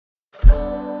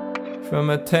from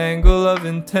a tangle of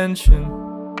intention,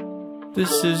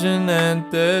 decision and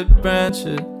dead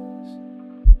branches.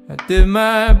 I did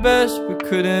my best but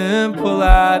couldn't pull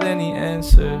out any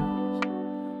answers.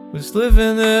 Was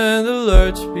living in the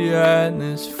lurch behind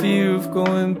this fear of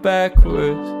going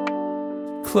backwards,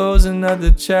 close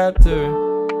another chapter.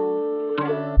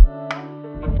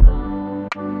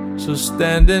 So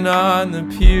standing on the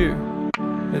pier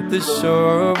at the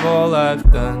shore of all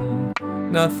I've done,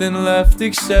 nothing left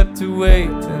except to wait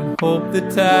and hope the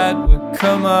tide would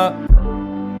come up.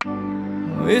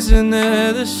 Oh, isn't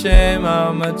it a shame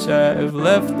how much I have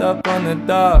left up on the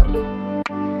dock?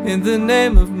 In the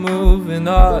name of moving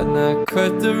on, I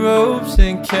cut the ropes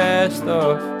and cast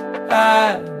off.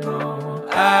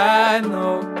 I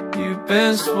know, you've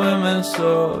been swimming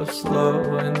so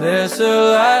slow, and there's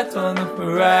a light on the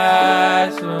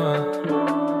horizon.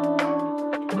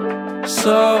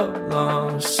 So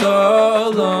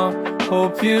long,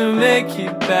 hope you make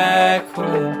it back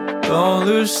home. Don't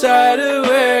lose sight of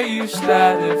where you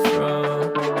started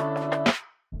from.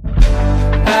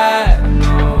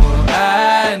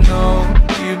 I know,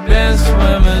 you've been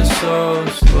swimming so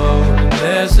slow, and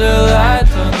there's a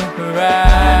light on the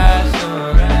horizon.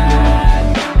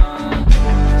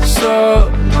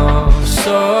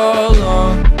 So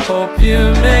long, hope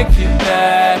you make it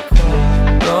back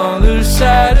home. Don't lose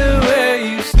sight of where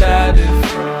you started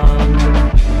from.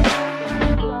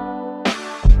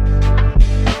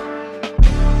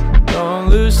 Don't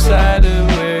lose sight of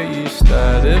where you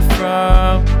started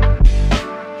from.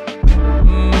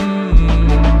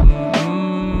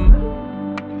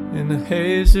 In the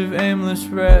haze of aimless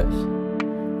rest,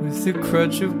 with the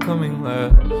crutch of coming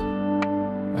last,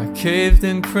 I caved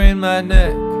and craned my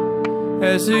neck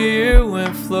as the year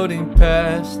went floating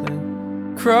past, and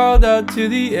crawled out to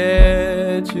the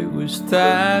edge. It was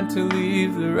time to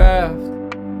leave the raft,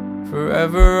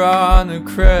 forever on a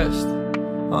crest,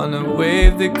 on a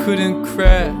wave that couldn't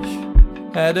crash.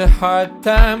 Had a hard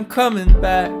time coming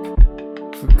back,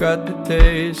 forgot the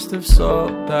taste of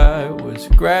salt. I was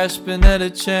grasping at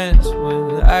a chance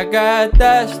when I got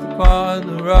dashed upon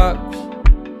the rocks.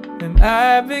 And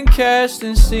I've been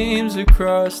casting seams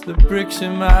across the bricks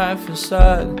in my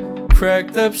facade,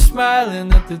 cracked up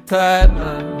smiling at the tide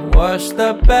line, washed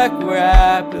up back where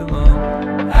I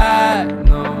belong. I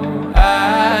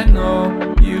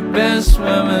know, you've been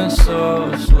swimming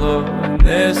so slow, and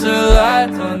there's a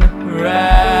light on the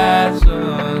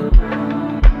horizon.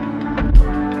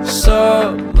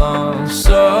 So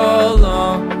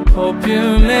long, hope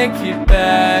you make it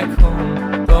back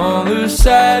home. Don't lose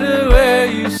sight of where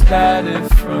you started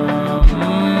from.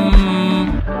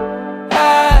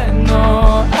 I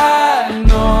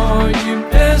know, you've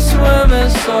been swimming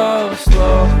so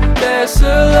slow, there's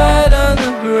a light on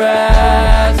the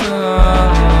horizon.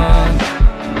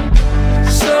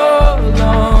 So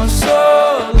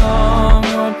long,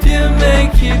 hope you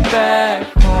make it back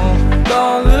home.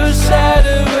 Don't lose sight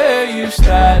of where you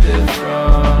started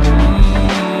from.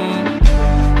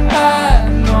 I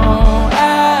know,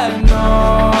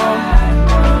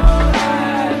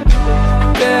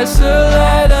 there's a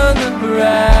light on the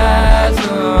horizon.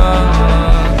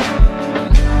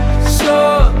 So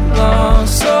long,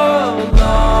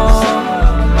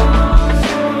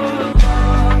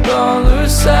 don't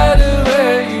lose sight of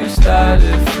where you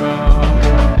started from.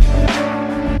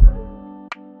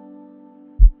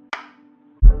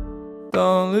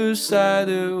 Don't lose sight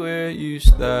of where you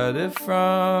started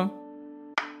from.